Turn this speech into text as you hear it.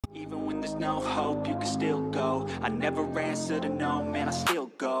when there's no hope, you can still go. I never answer to no, man, I still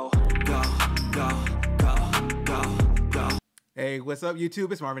go. Go, go, go, go, go. Hey, what's up,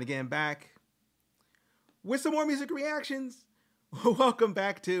 YouTube? It's Marvin again, back with some more music reactions. Welcome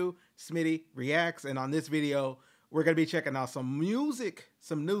back to Smitty Reacts, and on this video, we're going to be checking out some music,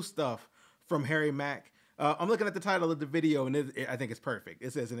 some new stuff from Harry Mack. I'm looking at the title of the video, and I think it's perfect.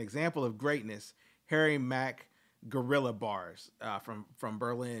 It says, an example of greatness, Harry Mack Guerrilla Bars from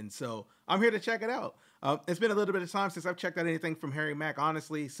Berlin. So I'm here to check it out. It's been a little bit of time since I've checked out anything from Harry Mack,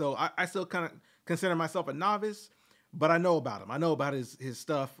 honestly. So I still kind of consider myself a novice, but I know about him. I know about his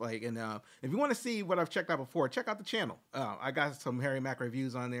stuff. Like, and if you want to see what I've checked out before, check out the channel. I got some Harry Mack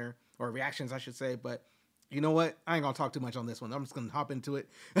reviews on there, or reactions, I should say. But you know what? I ain't gonna talk too much on this one. I'm just gonna hop into it.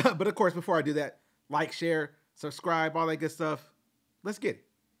 But of course, before I do that, like, share, subscribe, all that good stuff. Let's get it.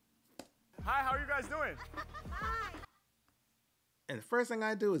 Hi, how are you guys doing? And the first thing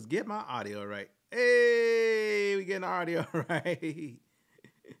I do is get my audio right. Hey, we getting our audio right.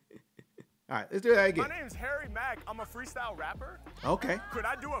 All right, let's do that again. My name's Harry Mack. I'm a freestyle rapper. Okay. Could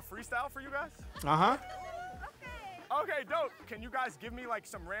I do a freestyle for you guys? Uh-huh. Okay, dope. Can you guys give me like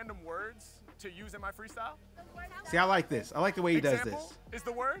some random words to use in my freestyle? See, I like this. I like the way he does Example this. is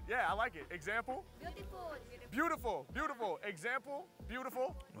the word? Yeah, I like it. Example? Beautiful. Beautiful, beautiful. Example?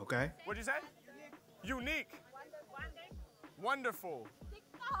 Beautiful. Okay. What'd you say? Unique. Wonderful.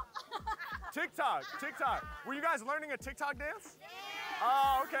 TikTok, TikTok. Were you guys learning a TikTok dance?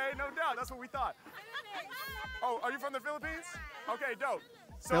 Oh, okay, no doubt. That's what we thought. Oh, are you from the Philippines? Okay, dope.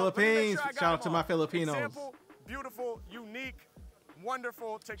 So, Philippines. let me make sure I got Shout out them to all. my Filipinos. Example, beautiful, unique,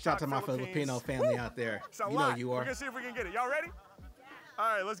 wonderful TikTok. Shout out to my Philippines. Filipino family out there. It's a You lot. know you are. We're gonna see if we can get it. Y'all ready?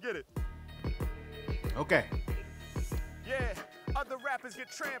 All right, let's get it. Okay. Yeah, other rappers get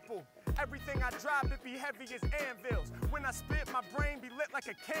trampled. Everything I drop, it be heavy as anvils. When I spit, my brain be lit like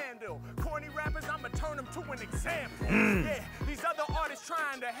a candle. Corny rappers, I'ma turn them to an example. Yeah, these other artists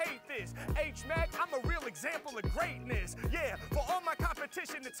trying to hate this. H-Mac, I'm a real example of greatness. Yeah, for all my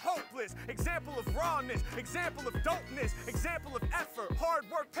competition, it's hopeless. Example of rawness, example of dopeness, example of effort, hard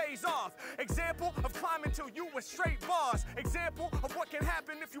work pays off. Example of climbing till you a straight boss. Example of what can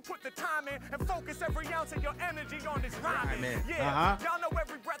happen if you put the time in and focus every ounce of your energy on this rhyming. Right, Yeah, y'all know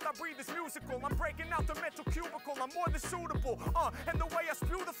every breath I breathe is musical. I'm breaking out the mental cubicle. I'm more than suitable. And the way I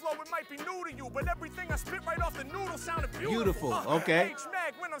spew the flow, it might be new to you, but everything I spit right off the noodle sounded beautiful. Okay.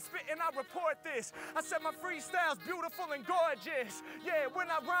 H-Mac, when I'm spitting, I report this. I said my freestyle's beautiful and gorgeous. Yeah, when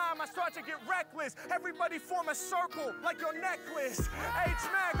I rhyme, I start to get reckless. Everybody form a circle like your necklace.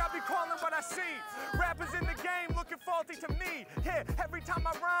 H-Mac, I be calling what I see. Rappers in the game looking faulty to me. Yeah, every time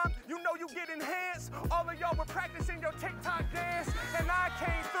I rhyme, you know you get enhanced. All of y'all were practicing your TikTok dance, and I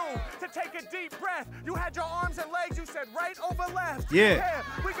came through to take a deep breath. You had your arms and legs, you said right over left. Yeah.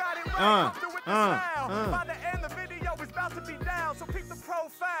 We got it right, come through with the smile. By the end, the video is about to be down, so peep the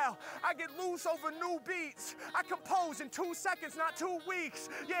profile. I get loose over new beats. I compose in 2 seconds, not 2 weeks.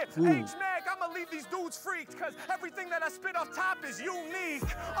 Yeah, H-Mac, I'ma leave these dudes freaked, cause everything that I spit off top is unique.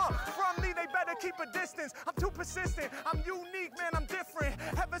 From me, they better keep a distance. I'm too persistent, I'm unique, man, I'm different.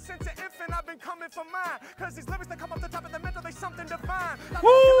 Ever since an infant, I've been coming for mine, cause these lyrics that come off the top of the mental, they something divine. I'm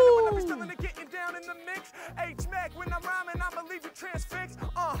feeling it, getting down in the mix. H-Mac, when I'm rhyming, I'ma leave you transfixed.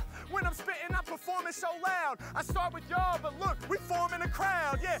 When I'm spitting, I'm performing so loud. I start with y'all, but look, we forming a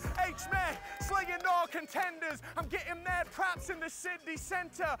crowd. Yeah, H-Mac, slaying all contenders. I'm getting mad props in the city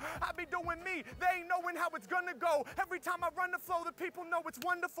center. I be doing me, they ain't knowing how it's gonna go. Every time I run the flow, the people know it's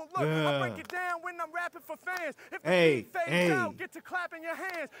wonderful. Look, I break it down when I'm rapping for fans. If the beat fades out, get to clapping your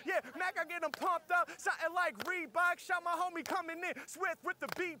hands. Yeah, Mac, I get them pumped up, something like Reebok. Shout my homie coming in, Swift with the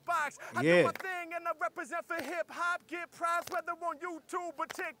beatbox. I do my thing and I represent for hip hop. Get props whether on YouTube or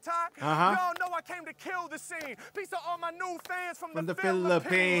TikTok. Y'all know I came to kill the scene. Peace to all my new fans from the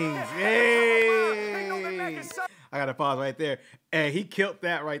Philippines. Hey! I gotta pause right there. Hey, he killed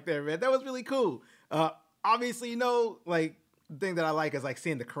that right there, man. That was really cool. Obviously, you know, like, the thing that I like is like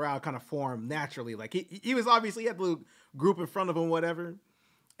seeing the crowd kind of form naturally. Like he was obviously, he had the little group in front of him, whatever.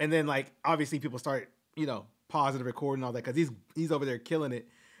 And then like, obviously people start, you know, pausing the recording and all that, because he's over there killing it.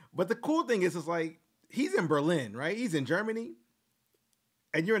 But the cool thing is like, he's in Berlin, right? He's in Germany.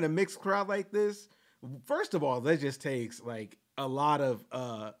 And you're in a mixed crowd like this. First of all, that just takes like a lot of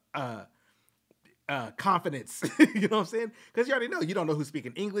confidence. You know what I'm saying? Because you already know, you don't know who's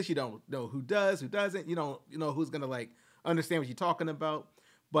speaking English. You don't know who does, who doesn't. You know who's going to like understand what you're talking about.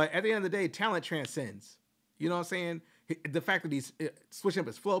 But at the end of the day, talent transcends. You know what I'm saying? The fact that he's switching up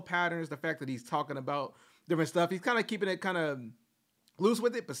his flow patterns, the fact that he's talking about different stuff, he's kind of keeping it kind of loose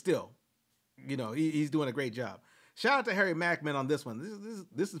with it, but still, you know, he's doing a great job. Shout out to Harry Mackman on this one.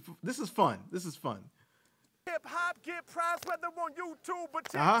 This is fun. This is fun. Hip hop, get props, whether on YouTube or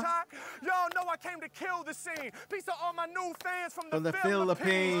TikTok. Y'all know I came to kill the scene. Peace to all my new fans from the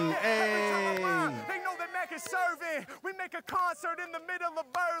Philippines. Hey. Every time I rhyme, they know that Mac is serving. We make a concert in the middle of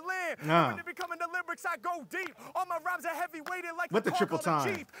Berlin. When it be coming to lyrics, I go deep. All my rhymes are heavy weighted like with the triple time.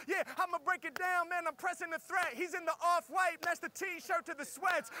 Jeep. Yeah, I'ma break it down, man. I'm pressing the threat. He's in the off-white, match the t-shirt to the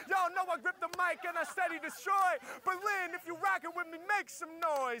sweats. Y'all know I grip the mic and I steady destroy. Berlin, if you rockin' with me, make some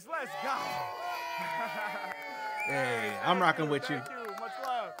noise. Let's go. Hey, I'm rocking with you. Thank you. Much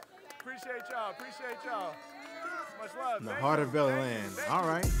love. Appreciate y'all. Appreciate y'all. Much love. In the heart of Berlin. All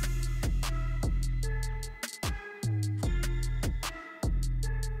right.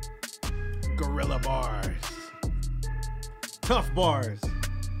 Guerrilla Bars. Tough bars.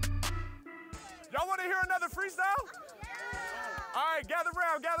 Y'all want to hear another freestyle? All right, gather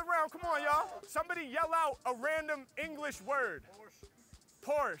round. Come on, y'all. Somebody yell out a random English word.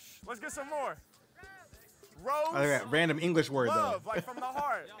 Porsche. Let's get some more. Rose. I got random English word love, though. like from the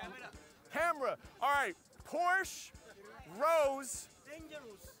heart. Camera. All right. Porsche. Rose.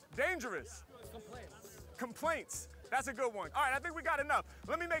 Dangerous. Complaints. That's a good one. All right, I think we got enough.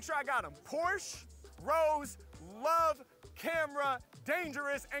 Let me make sure I got them. Porsche, Rose, love, camera,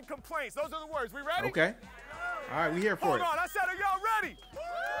 dangerous, and complaints. Those are the words. We ready? Okay. All right, we here for it. Hold on. I said, are y'all ready?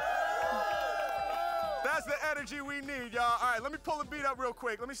 That's the energy we need, y'all. All right, let me pull the beat up real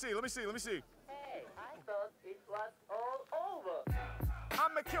quick. Let me see. Hey, I thought it was all over.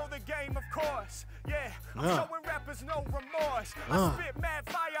 I'ma kill the game, of course. Yeah, I'm showing rappers no remorse. I spit mad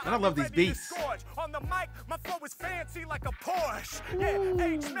fire. And I love these beats. On the mic, my flow is fancy like a Porsche. Yeah,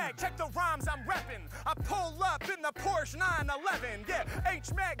 H-Mac, check the rhymes I'm reppin'. I pull up in the Porsche 911. Yeah,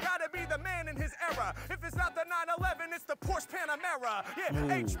 H-Mac gotta be the man in his era. If it's not the 911, it's the Porsche Panamera.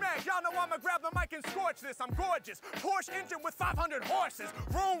 Yeah, H-Mac, y'all know I'ma grab the mic and scorch this. I'm gorgeous. Porsche engine with 500 horses.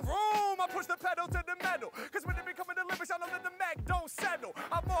 Vroom, vroom, I push the pedal to the metal. Cause when it be coming to lyrics, I know that the Mac don't settle.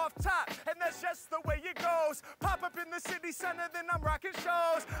 I'm off top, and that's just the way it goes. Pop up in the city center, then I'm rocking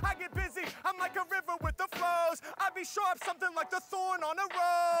shows. I get busy, I'm like a river with the flows. I be sharp, something like the thorn on a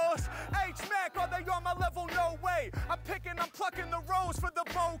rose. H-Mac, are they on my level? No way. I'm plucking the rose for the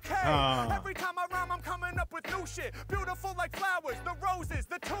bouquet. Every time I rhyme, I'm coming up with new shit. Beautiful like flowers, the roses,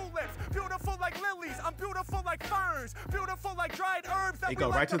 the tulips. Beautiful like lilies, I'm beautiful like ferns. Beautiful like dried herbs that You we go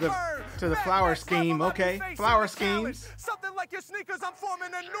like right to burn. the flower Next scheme, level, I be okay? facing Flower the challenge. schemes. Something like your sneakers, I'm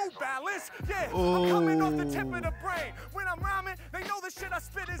forming a new balance. Yeah, I'm coming off the tip of the brain. When I'm rhyming, they know the shit I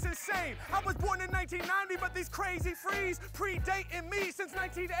spit is insane. I was born in 1990, but these crazy frees predating me since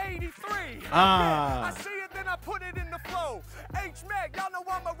 1983. Yeah, I see it, then I put it in the flow. H-Mac, y'all know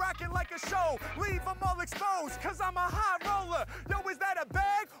I'm a rockin' like a show. Leave them all exposed, cause I'm a high roller. Yo, is that a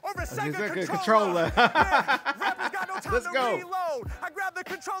bag or a Sega controller? Yeah, rappers got no time Let's to go. reload. I grab the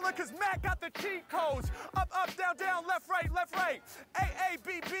controller cause Mac got the cheat codes. Up, down, down, left, right.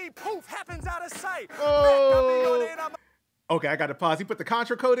 A-A-B-B, poof, happens out of sight. Mac got me on it, I'm Okay, I got to pause. He put the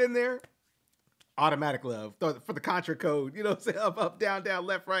contra code in there. Automatic love for the contra code. You know what I'm saying? Up, down,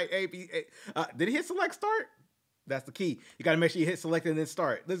 left, right, A, B, A. Did he hit select start? That's the key. You got to make sure you hit select and then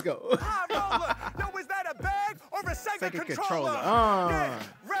start. Let's go. high roller. Yo, is that a bag or a Sega controller? controller. Yeah,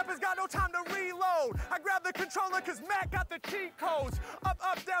 rappers got no time to reload. I grab the controller cause Mac got the cheat codes. Up,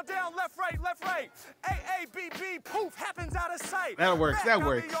 down, left, right. A-A-B-B, poof, happens out of sight. That works, Mac that got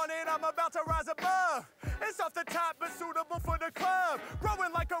works. me on it, I'm about to rise above. It's off the top, but suitable for the club.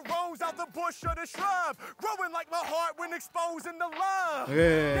 Growing like a rose out the bush or the shrub. Growing like my heart when exposing the love.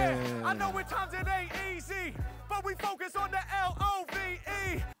 Yeah. I know at times it ain't easy, but we focus on the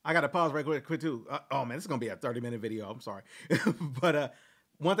L-O-V-E. I got to pause right quick too. Oh man, this is going to be a 30-minute video. I'm sorry. But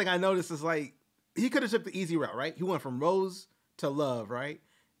one thing I noticed is like, he could have took the easy route, right? He went from rose to love, right?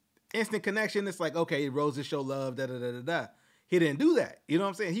 Instant connection. It's like, okay, roses show love, da-da-da-da-da. He didn't do that. You know what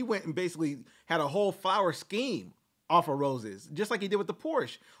I'm saying? He went and basically had a whole flower scheme off of roses, just like he did with the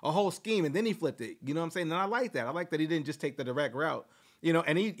Porsche, a whole scheme, and then he flipped it. You know what I'm saying? And I like that. I like that he didn't just take the direct route, you know,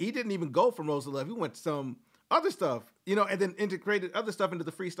 and he didn't even go from rose to love. He went to some other stuff, you know, and then integrated other stuff into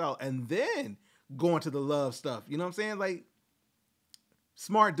the freestyle and then going to the love stuff. You know what I'm saying? Like,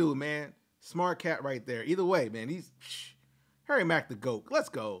 smart dude, man. Smart cat right there. Either way, man, he's Harry Mack the GOAT. Let's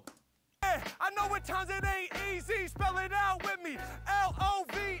go. Yeah, I know at times it ain't easy. Spell it out with me.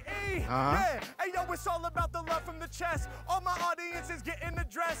 L-O-V-E. Yeah, hey yo, it's all about the love from the chest. All my audiences getting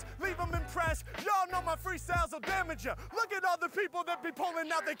addressed. Leave them impressed. Y'all know my freestyles will damage ya. Look at all the people that be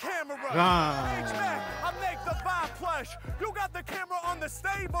pulling out the camera. H-Mack, I make the vibe plush. You got the camera on the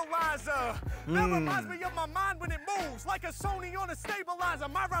stabilizer. That reminds me of my mind when it moves. Like a Sony on a stabilizer.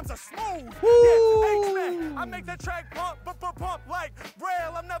 My rhymes are smooth. Yeah, H-Mack, I make the track pump, pump like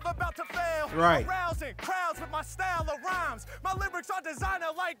Braille. I'm never about to fail. Right. Arousing crowds with my style of rhymes. My lyrics are designer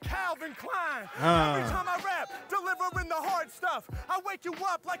like Calvin Klein. Every time I rap, delivering the hard stuff. I wake you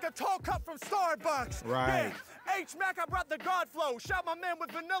up like a tall cup from Starbucks. Right. Yeah, H-Mack, I brought the God flow. Shout my man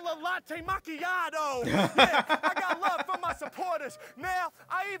with vanilla latte macchiato. Yeah, I got love for my supporters. Now,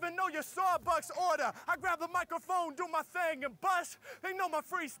 I even know your Starbucks order. I grab the microphone, do my thing, and bust. They know my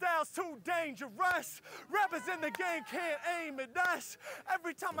freestyle's too dangerous. Rappers in the game can't aim at us.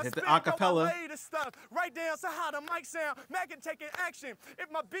 Every time I Hit the spit, acapella. I lay the stuff. Right down to how the mic sound. Mac can take action.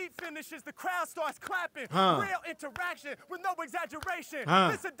 If my beat finishes, the crowd starts clapping. Real interaction with no exaggeration.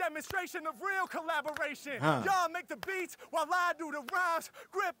 It's a demonstration of real collaboration. Y'all make the beats while I do the rhymes.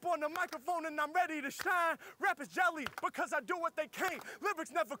 Grip on the microphone and I'm ready to shine. Rap is jelly because I do what they can't.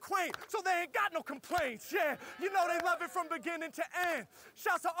 Lyrics never quaint, so they ain't got no complaints. Yeah, you know they love it from beginning to end.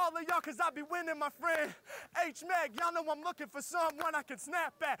 Shouts to all of y'all cause I be winning, my friend. H-Mack, y'all know I'm looking for someone I can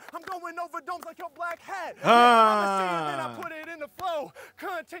snap at. I'm going over domes like your black hat. I'ma see it, then I put it in the flow.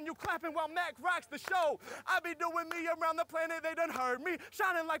 Continue clapping while Mac rocks the show. I be doing me around the planet, they done heard me.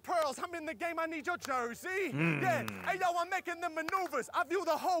 Shining like pearls, I'm in the game, I need your jersey. Yeah, hey yo, I'm making the maneuvers. I view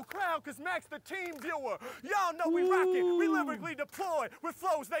the whole crowd cause Mac's the team viewer. Y'all know we rockin', we lyrically deploy with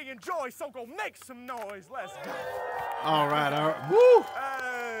flows they enjoy, so go make some noise, let's go. All right, all right. Woo!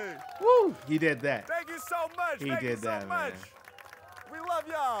 Hey, Woo! He did that. thank you so much. He Thank you did so that, much. man. We love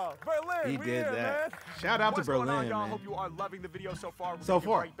y'all. Berlin, He we did here, that. man. Shout out What's to going on, Berlin, y'all? man. Hope you are loving the video so far. We're So gonna get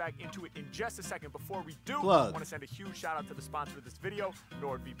far. right back into it in just a second. Before we do, Plug. I want to send a huge shout out to the sponsor of this video,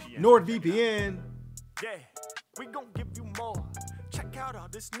 NordVPN. NordVPN. Yeah, we gon' give you more. Check out all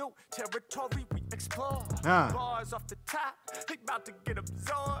this new territory we explore. Bars off the top, they about to get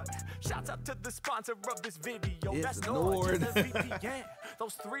absorbed. Shouts out to the sponsor of this video. It's That's Nord. NordVPN.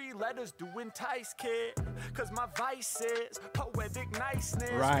 Those 3 letters do entice, kid. Cause my vice is poetic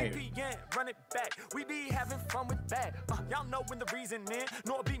niceness. Right. VPN, run it back. We be having fun with that. Y'all know when the reason in,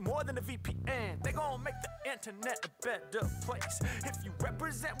 Nord be more than a VPN. They gon' make the internet a better place. If you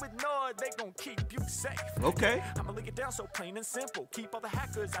represent with Nord, they gon' keep you safe. Okay. I'ma link it down so plain and simple. Keep all the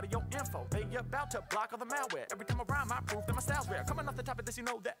hackers out of your info. They about to block all the malware. Every time I rhyme, I prove that my style's rare. Coming off the top of this, you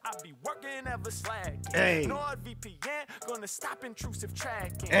know that I be working ever slacking. Hey. NordVPN gonna stop intrusive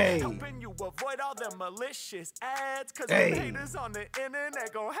tracking. Hey. Helping you avoid all the malicious ads. Cause Hey. the haters on the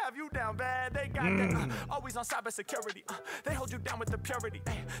internet gon' have you down bad. They got that always on cybersecurity. They hold you down with the purity.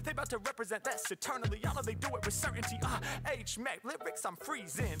 They about to represent that's eternally. Y'all know they do it with certainty. H-Mack lyrics, I'm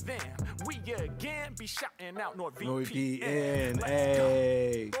freezing them. We again be shouting out NordVPN. NordVPN. Let's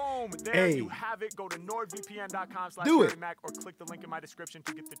Hey. go. Boom. There Hey. you have it. Go to NordVPN.com/Mack Do it. or click the link in my description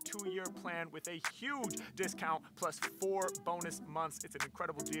to get the 2-year plan with a huge discount plus 4 bonus months. It's an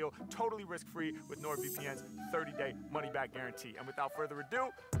incredible deal. Totally risk-free with NordVPN's 30-day money-back guarantee. And without further ado,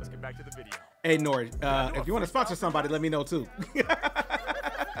 let's get back to the video. Hey, Nord, if you want to sponsor somebody, let me know too.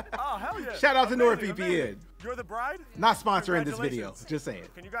 Oh, hell yeah. Shout out to Amazing, NordVPN. amazing. You're the bride? Not sponsoring this video. Congratulations. Just saying.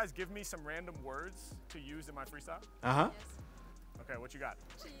 Can you guys give me some random words to use in my freestyle? Uh-huh. Okay, what you got?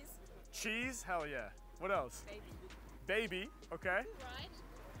 Cheese. Cheese? Hell yeah. What else? Baby. Baby, okay.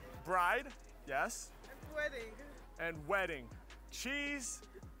 Bride. Bride, yes. Wedding. And wedding. Cheese,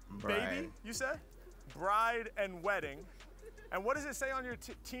 Bride. baby, you said? Bride and wedding. And what does it say on your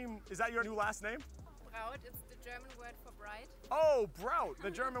team? Is that your new last name? Braut. It's the German word for bride. Oh, Braut,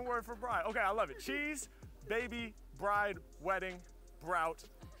 the German word for bride. Okay, I love it. Cheese, baby, bride, wedding, Braut.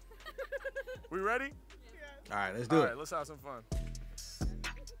 We ready? All right, let's do All it. right, let's have some fun.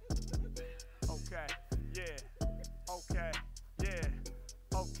 Okay, yeah. Okay, yeah.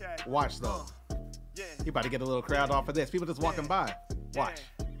 Okay. Watch though. Yeah. He about to get a little crowd off of this. People just walking by. Watch.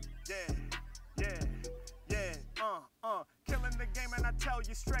 Yeah. Killing the game and I tell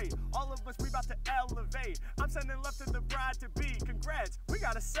you straight. All of us, we about to elevate. I'm sending love to the bride to be. Congrats, we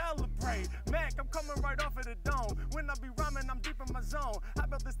gotta celebrate. Mac, I'm coming right off of the dome. When I be rhyming, I'm deep in my zone. I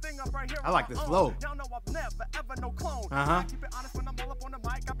built this thing up right here. I on like my this own. flow. Y'all know I've never ever no clone. I keep it honest when I'm all up on the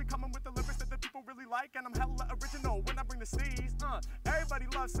mic. I be coming with the lyrics that the people really like, and I'm hella original when I bring the steez. Everybody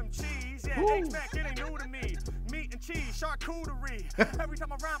loves some cheese. Yeah, H-Mack, it ain't new to me. Meat and cheese, charcuterie. Every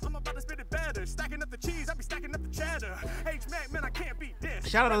time I rhyme, I'm about to spit it better. Stacking up the cheese, I be stacking up the cheddar. H-Mack, man, I can't beat this.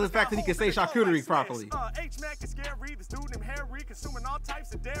 Shout out to the fact that he can say charcuterie properly. H-Mack is scary, the student named Harry, consuming all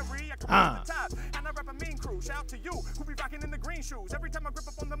types of dairy. I can reach the top, and I rap a mean crew. Shout out to you, who be rocking in the green shoes. Every time I grip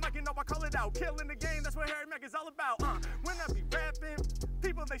up on the mic, you know I call it out. Killing the game, that's what Harry Mack is all about. When I be rapping,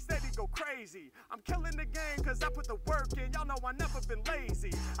 people they steady go crazy. I'm killing the game, cause I put the work in. Y'all know I never been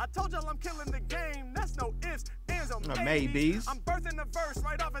lazy. I told y'all I'm killing the game, that's no ifs, ands, or maybes. I'm birthing a verse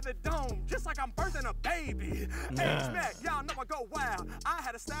right off of the dome, just like I'm birthing a baby. H-Mack, y'all know I go wild. I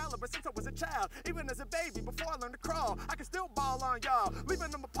had a style ever since I was a child. Even as a baby, before I learned to crawl, I can still ball on y'all,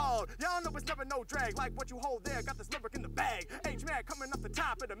 leaving them appalled. Y'all know it's never no drag, like what you hold there. Got this lyric in the bag. H-Mack coming off the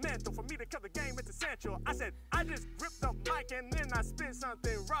top of the mental. For me to kill the game, it's essential. I said, I just gripped the mic and then I spit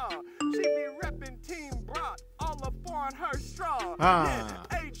something raw. She be repping Team Brock, all up on her straw. Yeah,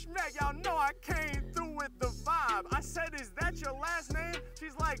 H-Mack, y'all know I came through with the vibe. I said, is that your last name?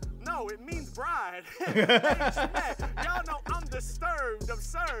 She's like, no, it means bride. H-Mack, y'all know I'm disturbed,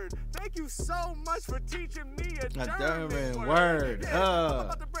 absurd. Thank you so much for teaching me a German word. Yeah, I'm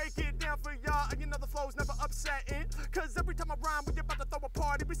about to break it down for y'all, and you know the flow's never upsetting. Cause every time I rhyme, we about to throw a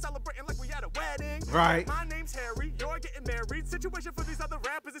party. We celebrating like we at a wedding. Right. My name's Harry, you're getting married. Situation for these other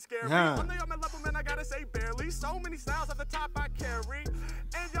rappers is scary. On the my level, man, I gotta say barely. So many styles at the top I carry.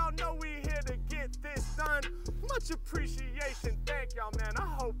 And y'all know we here to get this done. Much appreciation, thank y'all, man.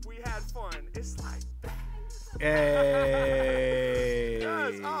 I hope we had fun. It's like that. Hey.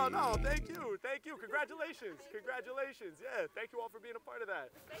 Yes. Oh no, thank you. Thank you. Congratulations. Congratulations. Yeah. Thank you all for being a part of that.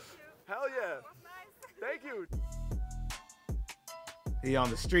 Thank you. Hell yeah. That was nice. Thank you. He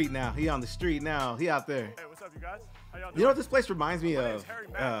on the street now. He on the street now. He out there. Hey, what's up, you guys? How y'all doing? You know what this place reminds me My of? name's Harry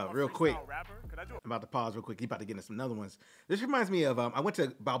Mack. I'm a Real quick. freestyle rapper. Could I do I'm about to pause real quick. He about to get into some other ones. This reminds me of I went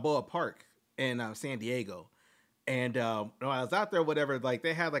to Balboa Park in San Diego. And when I was out there, whatever, like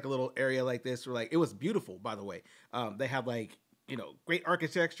they had like a little area like this where like it was beautiful, by the way. They had like, you know, great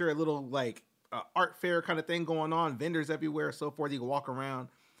architecture, a little like art fair kind of thing going on, vendors everywhere, so forth. You can walk around.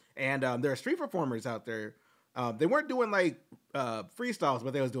 And there are street performers out there. They weren't doing like freestyles,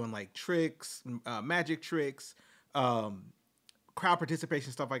 but they was doing like tricks, magic tricks, crowd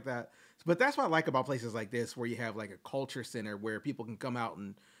participation, stuff like that. But that's what I like about places like this, where you have like a culture center where people can come out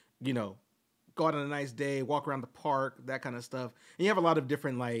and, you know, go out on a nice day, walk around the park, that kind of stuff. And you have a lot of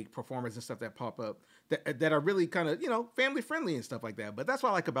different like performers and stuff that pop up that are really kind of, you know, family friendly and stuff like that. But that's what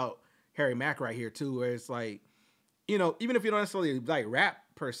I like about Harry Mack right here too, where it's like, you know, even if you don't necessarily like rap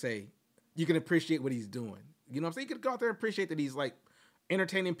per se, you can appreciate what he's doing. You know what I'm saying? You can go out there and appreciate that he's like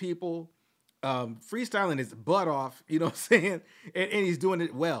entertaining people, freestyling his butt off, you know what I'm saying? And he's doing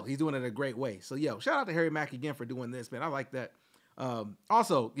it well. He's doing it in a great way. So, yo, shout out to Harry Mack again for doing this, man. I like that.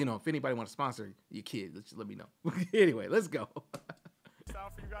 Also, you know, if anybody wants to sponsor your kid, just let me know. Anyway, let's go.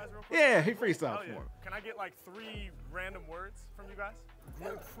 Freestyle for you guys real quick? Yeah, he freestyled Hell for him. Can I get like 3 random words from you guys?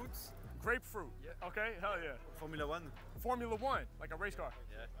 Grapefruit. Yeah. Okay, hell yeah. Formula One. Formula One, like a race car.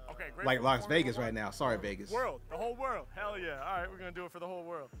 Yeah. Okay, great. Like Las Vegas right now. Sorry, Vegas. World, the whole world. Hell yeah. All right, we're gonna do it for the whole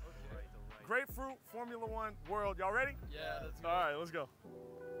world. Grapefruit, Formula One, world. Y'all ready? Yeah, let's go. All right, let's go.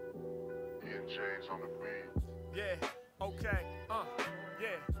 Ian James on the beat. Yeah. Okay.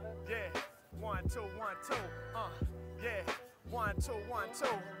 Yeah. 1, 2, 1, 2. Yeah. 1, 2, 1, 2.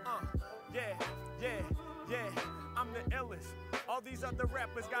 Yeah. I'm the illest. All these other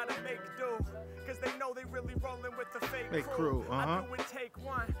rappers gotta make do, cause they know they really rolling with the fake crew. I do it take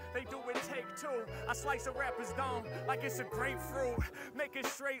 1, they do it take 2. I slice a rapper's dome like it's a grapefruit, make it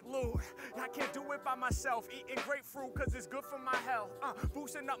straight loot. I can't do it by myself, eating grapefruit cause it's good for my health.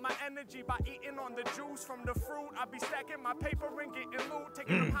 Boosting up my energy by eating on the juice from the fruit. I be stacking my paper and getting loot,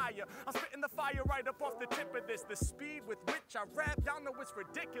 taking them higher. I'm spitting the fire right up off the tip of this. The speed with which I rap, y'all know it's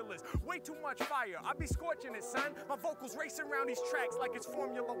ridiculous. Way too much fire, I be scorching it, son. My vocals racing around these tracks like it's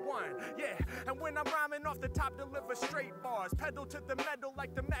Formula One. Yeah, and when I'm rhyming off the top, deliver straight bars. Pedal to the metal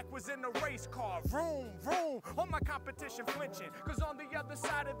like the Mack was in a race car. Vroom, vroom, all my competition flinching. Cause on the other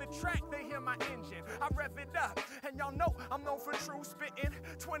side of the track, they hear my engine. I rev it up, and y'all know I'm known for true spitting.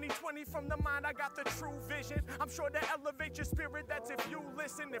 2020 from the mind, I got the true vision. I'm sure to elevate your spirit, that's if you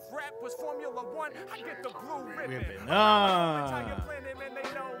listen. If rap was Formula One, I get the blue ribbon. Planet, man, they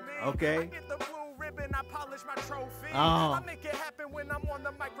know me. Okay. I get the blue ribbon, I polish my trophy. I make it happen when I'm on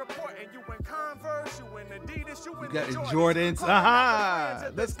the mic reporting. You in Converse, you in Adidas, you in got the Jordans.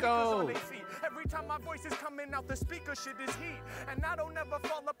 Let's go. Every time my voice is coming out the speaker, shit is heat. And I don't never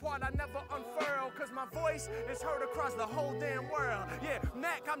fall apart, I never unfurl. Cause my voice is heard across the whole damn world. Yeah,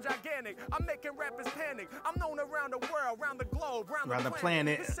 Mack like I'm gigantic. I'm making rappers panic. I'm known around the world, around the globe, around the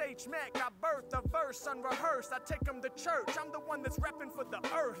planet. This H-Mack, I birthed a verse unrehearsed. I take them to church. I'm the one that's rapping for the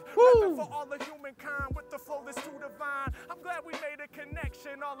earth. Rapping for all of humankind with the flow that's too divine. I'm glad we made a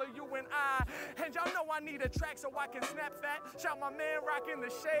connection, all of you and I. And y'all know I need a track so I can snap that. Shout my man rocking the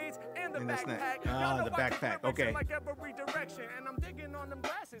shades and the backpack. Y'all know the I backpack. kick lyrics in Okay. like every direction. And I'm digging on them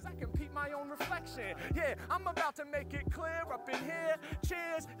glasses. I can peep my own reflection. Yeah, I'm about to make it clear up in here.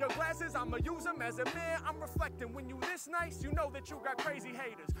 Cheers, your glasses, I'ma use them as a mirror. I'm reflecting. When you this nice, you know that you got crazy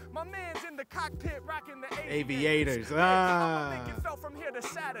haters. My man's in the cockpit rocking the Aviators. I'ma make it fell from here to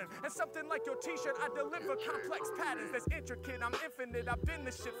Saturn. And something like your t-shirt, I deliver complex patterns that's intricate. I'm infinite. I've been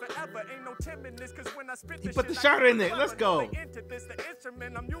this shit forever. Ain't no timidness, cause when I spit this put shit, the shirt I in there. Let's go. into this, the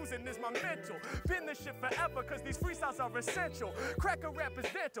instrument I'm using is my mental. Been this shit forever, cause these freestyles are essential. Cracker rap is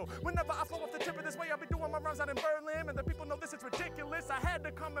dental. Whenever I flow off the tip of this way, I'll be doing my rhymes out in Berlin. And the people know this is ridiculous. I had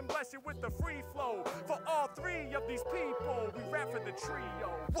to come and bless you with the free flow. For all three of these people, we rap for the trio.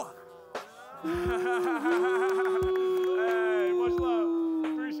 What? Hey, much love.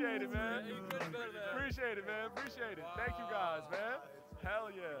 Appreciate it, man. Appreciate it, man. Appreciate it. Thank you guys, man. Hell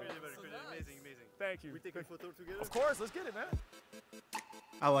yeah. Amazing. Thank you. We take a photo together? Of course, let's get it, man.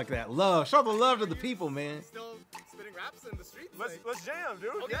 I like that. Love. Show the love to the people, man. Still spitting raps in the streets? Let's jam,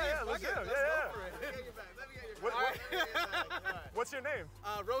 dude. Okay, Yeah, let's jam. Yeah. Let me get back. Let me get your What- All right. What's your name?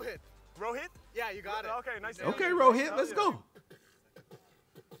 Rohit. Rohit? Yeah, you got it. Okay, nice. Okay, Rohit, Hell let's yeah. go.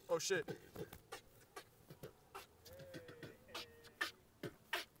 Oh shit.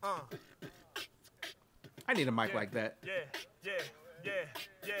 I need a mic like that. Yeah.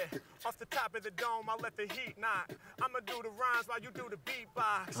 Off the top of the dome, I let the heat knock. I'ma do the rhymes while you do the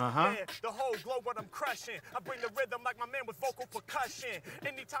beatbox. Yeah, the whole globe what I'm crushing. I bring the rhythm like my man with vocal percussion.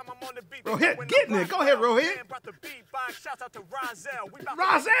 Anytime I'm on the beat, Rohit, getting it. Go ahead, Rohit. Man brought the beatbox. Shouts out to Rozelle. We about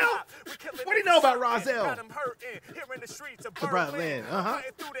Rozelle? What do you know about Rozelle? Got him hurting here in the streets of Berlin, Berlin.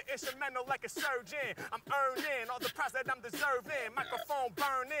 Cutting through the instrumental like a surgeon. I'm earning all the prize that I'm deserving. Microphone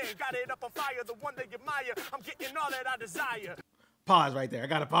burning, got it up on fire. The one they admire. I'm getting all that I desire. Pause right there. I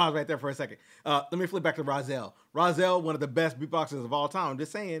got to pause right there for a second. Let me flip back to Rozelle. Rozelle, one of the best beatboxers of all time. I'm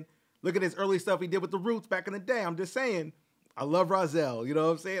just saying. Look at his early stuff he did with the Roots back in the day. I'm just saying. I love Rozelle. You know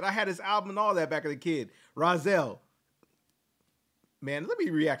what I'm saying? I had his album and all that back as a kid. Rozelle. Man, let me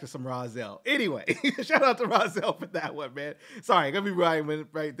react to some Rozelle. Anyway, shout out to Rozelle for that one, man. Sorry, gonna be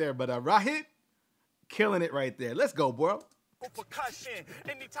right there. But Rohit, killing it right there. Let's go, bro. Percussion.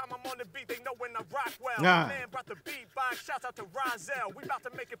 Anytime I'm on the beat, they know when I rock well. Nah. Man brought the beatbox. Shouts out to Rozelle. We about to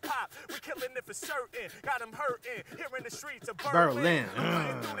make it pop. We killing it for certain. Got him hurting here in the streets of Berlin. I'm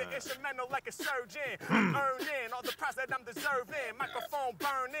cutting through the instrumental like a surgeon. I'm earning all the prize that I'm deserving. Microphone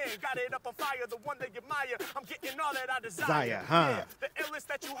burning. Got it up on fire. The one they admire. I'm getting all that I desire. Yeah, the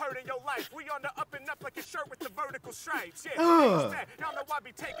illest that you heard in your life. We on the up and up like a shirt with the vertical stripes. Yeah, y'all know I be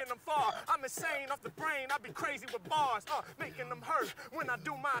taking them far. I'm insane off the brain. I be crazy with bars. Making them hurt when I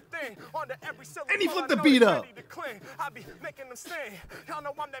do my thing. On the every syllable. And he flipped the beat up. I be making them sting. Y'all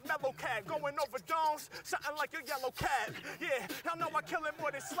know I'm that mellow cat. Going over domes. Something like a yellow cat. Yeah, y'all know I kill it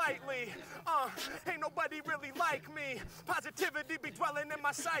more than slightly. Ain't nobody really like me. Positivity be dwelling in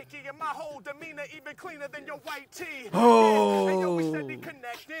my psyche. And my whole demeanor even cleaner than your white tee. Oh. Yeah, and yo, we steady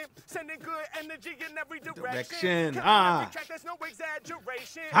connecting. Sending good energy in every direction. Killing every track, there's no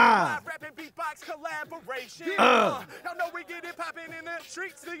exaggeration. Live rapping, beatbox, collaboration. Y'all know we get it popping in the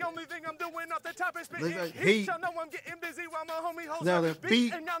streets. The only thing I'm doing off the top is spitting heat. Y'all know I'm getting busy while my homie holds the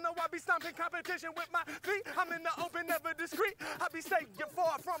beat. And y'all know I be stomping competition with my feet. I'm in the open, never discreet. I be staying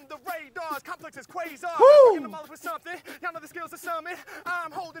far from the radars. Complex as quasar. Working them all with something. Y'all know the skills of summit.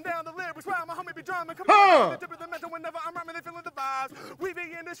 I'm holding down the lyrics while my homie be drumming. Come on, the tip of the mental whenever I'm rhyming, they feeling the vibes. We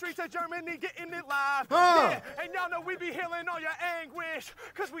be in the streets of Germany getting it live. Yeah, and y'all know we be healing all your anguish.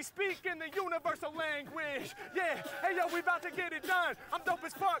 Cause we speak in the universal language. Yeah, hey yo, we about to get it done. I'm dope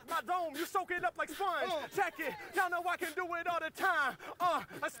as fuck, my dome, you soak it up like sponge. Check it, y'all know I can do it all the time.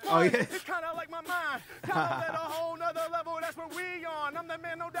 A sponge, it's kinda like my mind. Y'all know that a whole nother level, that's where we on. I'm the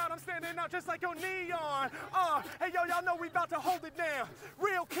man, no doubt, I'm standing out just like your neon. Hey yo, y'all know we about to hold it down.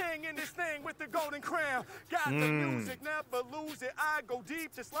 Real king in this thing with the golden crown. Got the music, never lose it. I go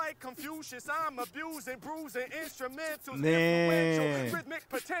deep just like Confucius. I'm abusing, bruising, instrumentals, influential, rhythmic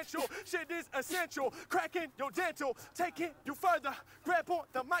potential. Shit is essential, cracking your dental, taking you further. Grab on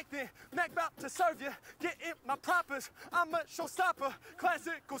the mic then, Mac bout to serve you. Get in my propers, I'm a showstopper.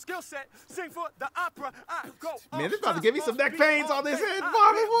 Classical skill set, sing for the opera. I go man, this about to give me some neck pains on this head,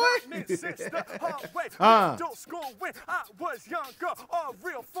 Bobby boy. Don't school when I was younger. All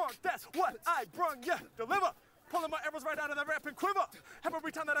real funk, that's what I brung ya. Deliver. Pulling my arrows right out of the rapping quiver. Every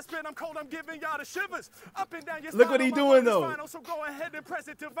Every time that I spit, I'm cold, I'm giving y'all the shivers. Up and down your Look what spine, he my doing, word is though. final, so go ahead and press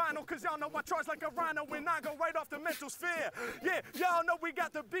it to vinyl, cause y'all know I charge like a rhino when I go right off the mental sphere. Yeah, y'all know we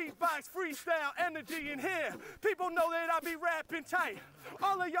got the beatbox, freestyle, energy in here. People know that I be rapping tight.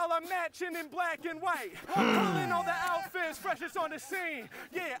 All of y'all are matching in black and white. Pulling all the outfits, freshest on the scene.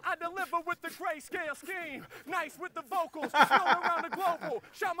 Yeah, I deliver with the grayscale scheme. Nice with the vocals, flown around the global.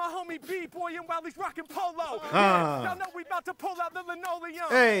 Shout my homie B-boy and while he's rocking polo. Yeah, y'all know we about to pull out the linoleum.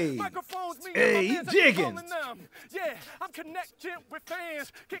 Hey. Microphones, me Hey, and he my fans are jigging. controlling them. Yeah, I'm connecting with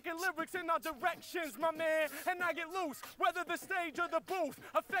fans, kicking lyrics in all directions, my man. And I get loose, whether the stage or the booth,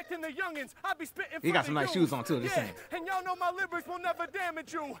 affecting the youngins. I be spitting. He got some nice shoes on too. Yeah, This thing. and y'all know my lyrics will never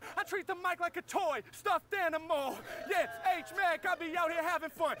damage you. I treat the mic like a toy, stuffed animal. Yeah, H-Mack, I be out here having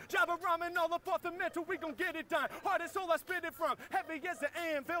fun. Jabba rhyming all up off the mental, we gon' get it done. Hard as soul I spit it from, heavy as an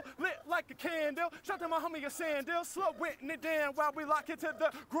anvil, lit like a candle. Shout to my homie a sandal, slow witting it down while we lock into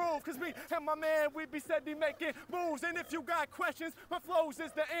the groove. Cause me and my man, we be steady making moves. And if you got questions, my flows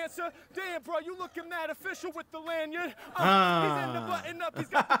is the answer. Damn, bro, you looking mad official with the lanyard. He's in the button up, he's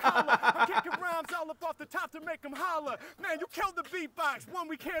got the collar. I'm kicking rhymes all up off the top to make him holler. Man, you killed the beatbox, one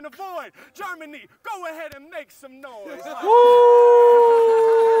we can't avoid. Germany, go ahead and make some noise.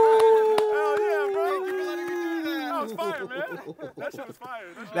 Hell yeah, bro. Thank you for letting me do that. That was fire, man. That shit was fire.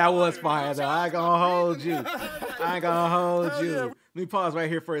 That was fire, though. I ain't gonna hold you. I ain't gonna hold you. yeah. Let me pause right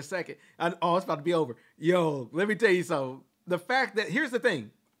here for a second. Oh, it's about to be over. Yo, let me tell you something. The fact that, here's the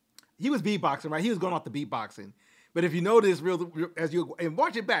thing. He was beatboxing, right? He was going off the beatboxing. But if you notice, as you, and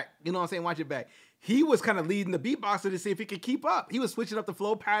watch it back, you know what I'm saying? Watch it back. He was kind of leading the beatboxer to see if he could keep up. He was switching up the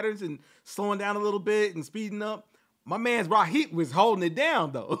flow patterns and slowing down a little bit and speeding up. My man's Rahit was holding it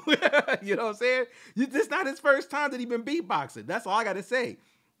down, though. You know what I'm saying? This not his first time that he been beatboxing. That's all I got to say.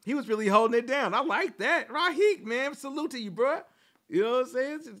 He was really holding it down. I like that. Rahit, man. Salute to you, bro. You know what I'm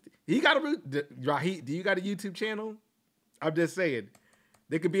saying? He got a Rahit, do you got a YouTube channel? I'm just saying.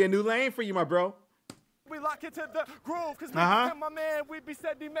 There could be a new lane for you, my bro. We lock into the groove, cause me and my man, we be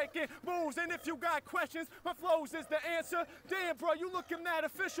steady making moves. And if you got questions, my flows is the answer. Damn, bro, you looking mad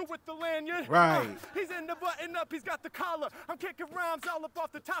official with the lanyard. Right. He's in the button up, he's got the collar. I'm kicking rhymes all up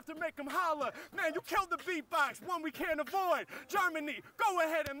off the top to make him holler. Man, you killed the beatbox, one we can't avoid. Germany, go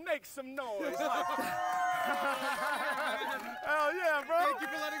ahead and make some noise. Hell yeah, bro. Thank you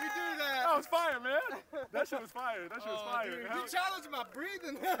for letting me do that. That was fire, man. That shit was fire. That shit was fire. Dude, Hell, you challenged my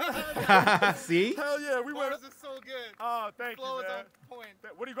breathing. See? hell yeah, we went. Bars is so good. Oh, thank Flow you, is man. on point.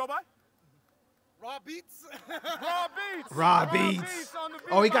 What do you go by? Raw beats. Raw beats. Raw beats. On the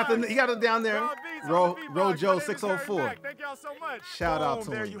Oh, he got beatbox. it down there. Raw beats on Ro the beatbox. Rojo My name is Harry 604. Mack. Thank y'all so much. Shout out Boom,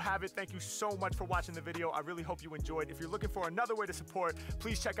 to there him. you have it. Thank you so much for watching the video. I really hope you enjoyed. If you're looking for another way to support,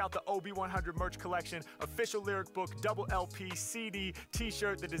 please check out the OB100 merch collection, official lyric book, double LP, CD,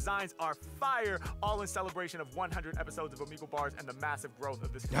 t-shirt. The designs are fire, all in celebration of 100 episodes of Amigo Bars and the massive growth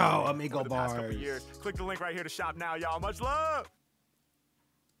of this community Amigo over the past couple Bars. years. Click the link right here to shop now, y'all. Much love.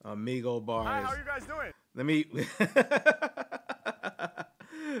 Amigo Bars. Hi, how are you guys doing? Let me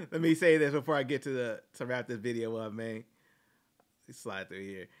let me say this before I get to wrap this video up, man. Let's slide through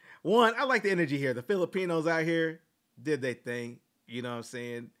here. One, I like the energy here. The Filipinos out here did their thing. You know what I'm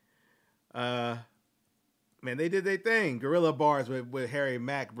saying? Man, they did their thing. Guerrilla Bars with Harry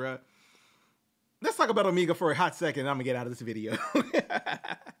Mack, bruh. Let's talk about Amigo for a hot second. I'm gonna get out of this video.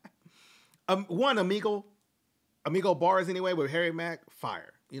 One, Amigo Bars anyway with Harry Mack,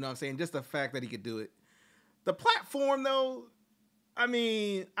 fire. You know what I'm saying? Just the fact that he could do it. The platform, though, I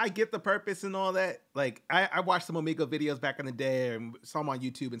mean, I get the purpose and all that. Like, I watched some Amigo videos back in the day and saw them on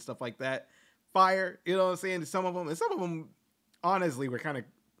YouTube and stuff like that. Fire, you know what I'm saying? Some of them, honestly, were kind of,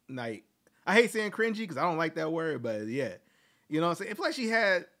 like, I hate saying cringy because I don't like that word, but yeah. You know what I'm saying? Plus, she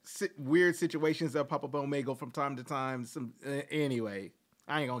had weird situations that pop up on Omegle from time to time. Anyway,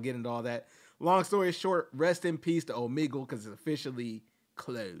 I ain't going to get into all that. Long story short, rest in peace to Omegle because it's officially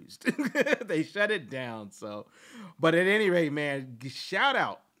closed. They shut it down. So, but at any rate, man, shout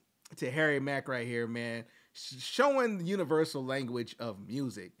out to Harry Mack right here, man, showing the universal language of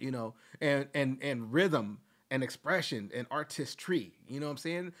music, you know, and rhythm and expression and artistry. You know what I'm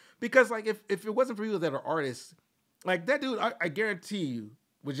saying? Because like if it wasn't for people that are artists, like that dude, I guarantee you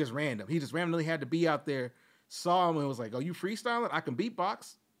was just random. He just randomly had to be out there, saw him and was like, "Oh, you freestyling? I can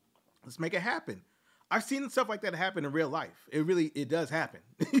beatbox. Let's make it happen." I've seen stuff like that happen in real life. It does happen.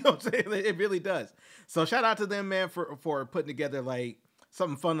 You know what I'm saying? It really does. So shout out to them, man, for putting together like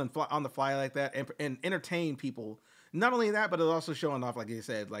something fun and on the fly like that and entertain people. Not only that, but it's also showing off, like you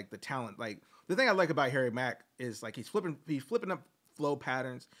said, like the talent. Like the thing I like about Harry Mack is like he's flipping up flow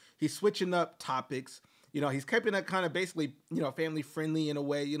patterns. He's switching up topics. You know, he's keeping it kind of basically, you know, family friendly in a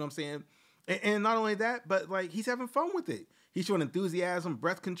way, you know what I'm saying? And not only that, but like he's having fun with it. He's showing enthusiasm,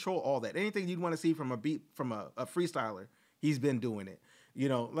 breath control, all that. Anything you'd want to see from a freestyler, he's been doing it. You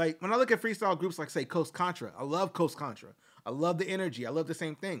know, like when I look at freestyle groups like, say, Coast Contra, I love Coast Contra. I love the energy. I love the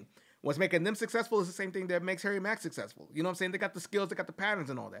same thing. What's making them successful is the same thing that makes Harry Mack successful. You know what I'm saying? They got the skills, they got the patterns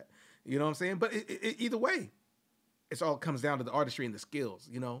and all that. You know what I'm saying? But either way, it's all comes down to the artistry and the skills,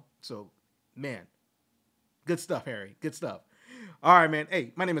 you know? So, man, good stuff, Harry. Good stuff. All right, man.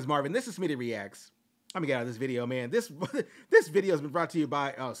 Hey, my name is Marvin. This is Smitty Reacts. I'm gonna get out of this video, man. This video has been brought to you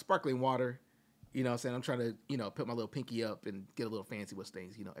by Sparkling Water. You know what I'm saying? I'm trying to, you know, put my little pinky up and get a little fancy with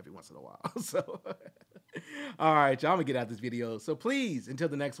things, you know, every once in a while. So, all right, y'all, I'm gonna get out this video. So please, until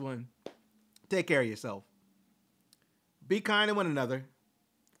the next one, take care of yourself. Be kind to one another.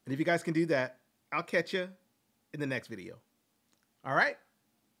 And if you guys can do that, I'll catch you in the next video. All right?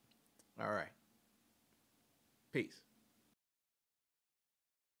 All right. Peace.